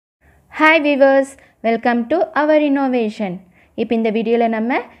Hi viewers, welcome to our innovation. இப்போ இந்த வீடியோல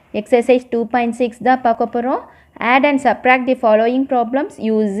நம்ம exercise 2.6 தான் பார்க்க போறோம். Add and subtract the following problems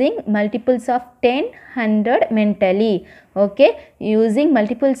using multiples of 10, 100 mentally. Okay, using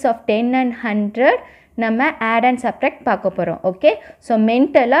multiples of 10 and 100 நம்ம add and subtract பார்க்க போறோம். Okay, so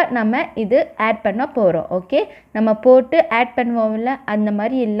mentally நம்ம இது add பண்ண போறோம். Okay, நம்ம போட்டு add பண்ணுவோம்ல அந்த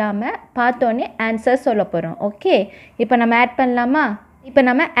மாதிரி இல்லாம பார்த்தோனே answer சொல்ல போறோம். Okay, இப்போ நம்ம add பண்ணலாமா? இப்போ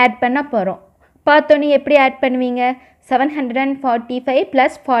நம்ம add பண்ண போறோம். பார்த்தோனே எப்படி add பண்ணுவீங்க? 745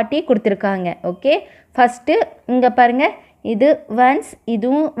 plus 40 கொடுத்திருக்காங்க. ஓகே, ஃபர்ஸ்ட் இங்க பாருங்க, இது ones,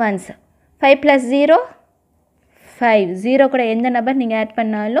 இதுவும் ones. 5 plus 0 5. 0 கூட எந்த நம்பர் நீங்க add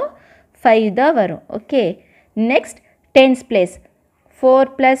பண்ணாலும் 5 தான் வரும். Okay, next tens place. 4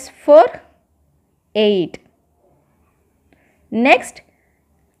 plus 4 8. Next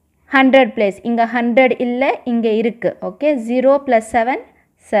 100 place. இங்க 100 இல்ல, இங்க இருக்கு. Okay, 0 plus 7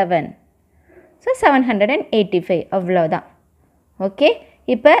 7. So 785 அவ்வளவுதான். ஓகே,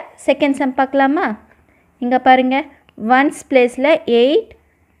 இப்போ செகண்ட் சம் பார்க்கலாமா? இங்க பாருங்க, ones placeல 8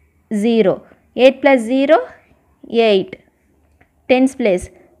 0. 8 plus 0 8. tens place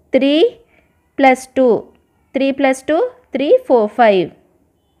 3 plus 2 3 plus 2 3 4 5.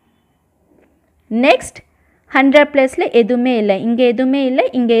 Next 100 placeல எதுவுமே இல்லை, இங்கே எதுவுமே இல்லை,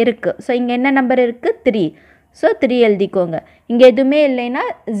 இங்கே இருக்குது. ஸோ இங்கே என்ன நம்பர் இருக்குது? 3. ஸோ 3 எழுதிக்கோங்க. இங்கே எதுவுமே இல்லைன்னா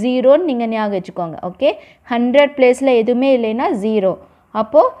 0ன்னு நீங்கள் ஞாபகம் வச்சுக்கோங்க. ஓகே, 100 placeல எதுவுமே இல்லைன்னா 0.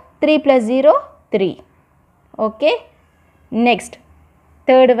 அப்போது 3 plus 0 3. Okay, next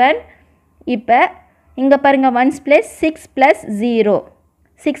third one. இப்போ இங்கே பாருங்கள், ones place 6 plus 0.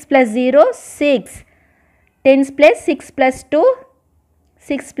 6 plus 0 6. tens place 6 plus 2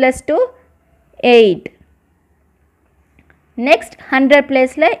 6 plus 2 8. Next 100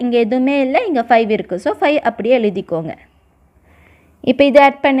 placeல இங்கே எதுவுமே இல்லை, இங்கே 5 இருக்குது. ஸோ 5 அப்படியே எழுதிக்கோங்க. இப்போ இது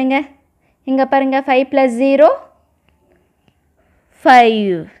ஆட் பண்ணுங்க. இங்கே பாருங்கள், 5 plus 0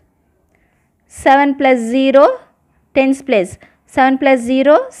 5. 7 plus 0 tens place 7 plus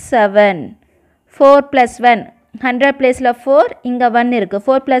 0 7. 4 plus 1 100 placeல 4, இங்கே 1 இருக்குது.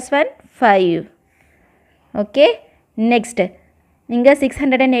 4 plus 1 5. ஓகே, நெக்ஸ்ட் இங்கே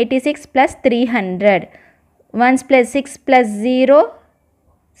 686 plus 300. ones place 6 plus 0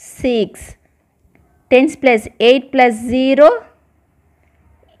 6. tens place 8 plus 0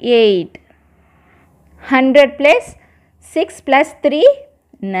 8. 100 place 6 plus 3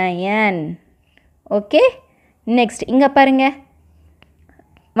 9. Okay, next இங்கே பாருங்க,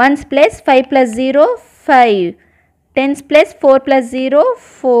 ones place 5 plus 0 5. tens place 4 plus 0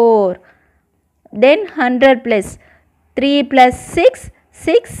 4. then 100 place 3 plus 6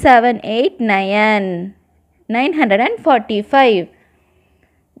 6 7 8 9. 945.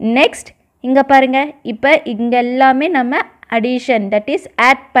 Next இங்கே பாருங்கள், இப்போ இங்கே எல்லாமே நம்ம அடிஷன், தட் இஸ்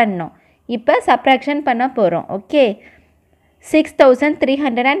ஆட் பண்ணோம். இப்போ சப்ராக்ஷன் பண்ண போகிறோம். ஓகே,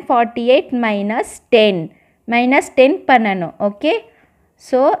 6348 மைனஸ் 10 மைனஸ் 10 பண்ணணும். ஓகே,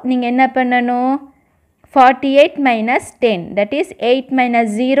 ஸோ நீங்கள் என்ன பண்ணணும்? 48 மைனஸ் 10, தட் இஸ் 8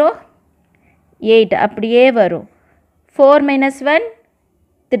 மைனஸ் 0 8 அப்படியே வரும். 4 மைனஸ் 1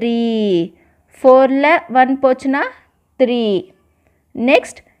 3. 4ல் 1 போச்சுன்னா 3.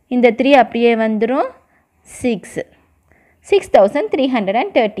 நெக்ஸ்ட் இந்த 3 அப்படியே வந்துடும். 6.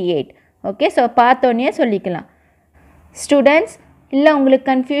 6338. ஓகே, ஸோ பார்த்தோன்னே சொல்லிக்கலாம். ஸ்டூடெண்ட்ஸ், இல்லை உங்களுக்கு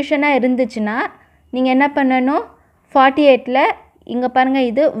கன்ஃபியூஷனாக இருந்துச்சுன்னா நீங்கள் என்ன பண்ணணும்? 48ல் இங்கே பாருங்கள்,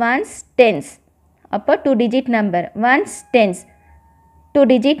 இது ones tens, அப்போ 2 digit number. ones tens 2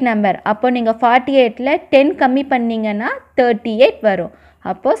 digit number. அப்போ நீங்கள் 48ல் 10 கம்மி பண்ணிங்கன்னா 38 வரும்.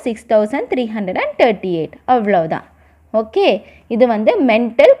 அப்போது 6338 அவ்வளோதான். ஓகே, இது வந்து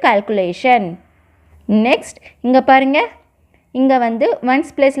மென்டல் கால்குலேஷன். நெக்ஸ்ட் இங்கே பாருங்கள், இங்கே வந்து ones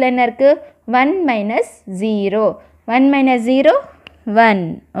placeல என்ன இருக்குது? 1 minus 0. 1 minus 0 1.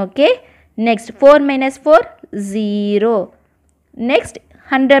 Okay, next 4 minus 4 0. Next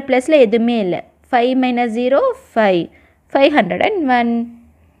 100 placeல எதுவுமே இல்லை. 5 மைனஸ் 0 5. 501.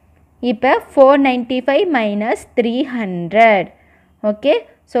 இப்போ 495 minus 300. Okay,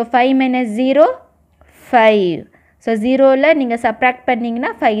 so 5 minus 0 5. So 0ல் நீங்கள் சப்ராக்ட்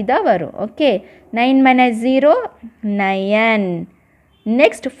பண்ணிங்கன்னா 5 தான் வரும். Okay, 9 minus 0 9.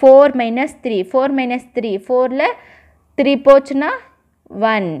 Next 4 minus 3. 4 minus 3. 4ல் 3 போச்சுன்னா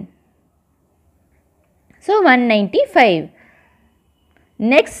 1. So 195.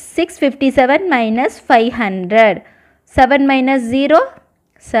 Next 657 minus 500. 7 minus 0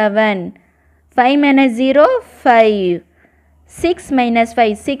 7. 5 minus 0 5. 6 minus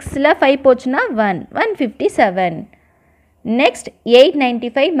 5. 6ல் 5 போச்சுன்னா 1. 157. Next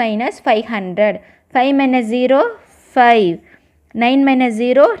 895 minus 500. 5 minus 0 5. 9 minus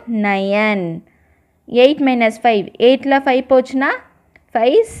 0, 9. 8 minus 5, 8ல 5 போச்சுனா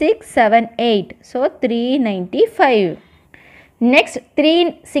 5, 6, 7, 8. So 395. Next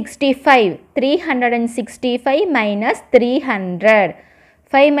 365. 365 minus 300.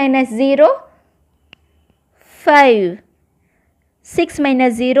 5 minus 0, 5. 6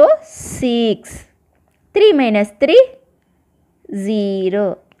 minus 0, 6. 3 minus 3, 0.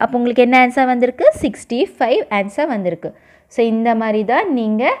 அப்போ உங்களுக்கு என்ன ஆன்சர் வந்திருக்கு? 65 ஆன்சர் வந்திருக்கு. ஸோ இந்த மாதிரி தான்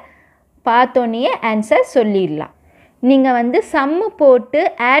நீங்கள் பார்த்தோன்னே ஆன்சர் சொல்லிடலாம். நீங்கள் வந்து சம்மு போட்டு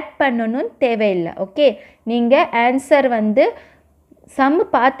ஆட் பண்ணணும்னு தேவையில்லை. ஓகே, நீங்கள் ஆன்சர் வந்து சம்மு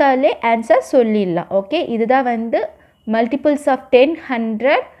பார்த்தாலே ஆன்சர் சொல்லிடலாம். ஓகே, இதுதான் வந்து multiples of 10,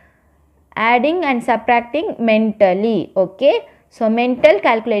 100 adding and subtracting mentally. Okay, so mental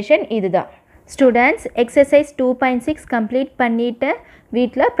calculation இதுதான். ஸ்டூடெண்ட்ஸ், எக்ஸசைஸ் 2.6 கம்ப்ளீட் பண்ணிவிட்டு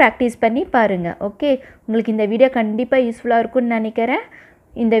வீட்டில் ப்ராக்டிஸ் பண்ணி பாருங்கள். ஓகே, உங்களுக்கு இந்த வீடியோ கண்டிப்பாக யூஸ்ஃபுல்லாக இருக்கும்னு நினைக்கிறேன்.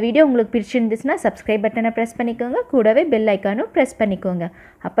 இந்த வீடியோ உங்களுக்கு பிடிச்சிருந்துச்சுன்னா சப்ஸ்கிரைப் பட்டனை ப்ரெஸ் பண்ணிக்கோங்க, கூடவே பெல் ஐக்கானும் ப்ரெஸ் பண்ணிக்கோங்க.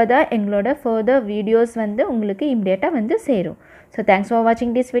 அப்போ தான் எங்களோட ஃபர்தர் வீடியோஸ் வந்து உங்களுக்கு இம்மிடியேட்டாக வந்து சேரும். ஸோ தேங்க்ஸ் ஃபார்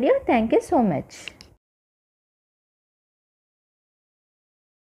வாட்சிங் this video. Thank you so much.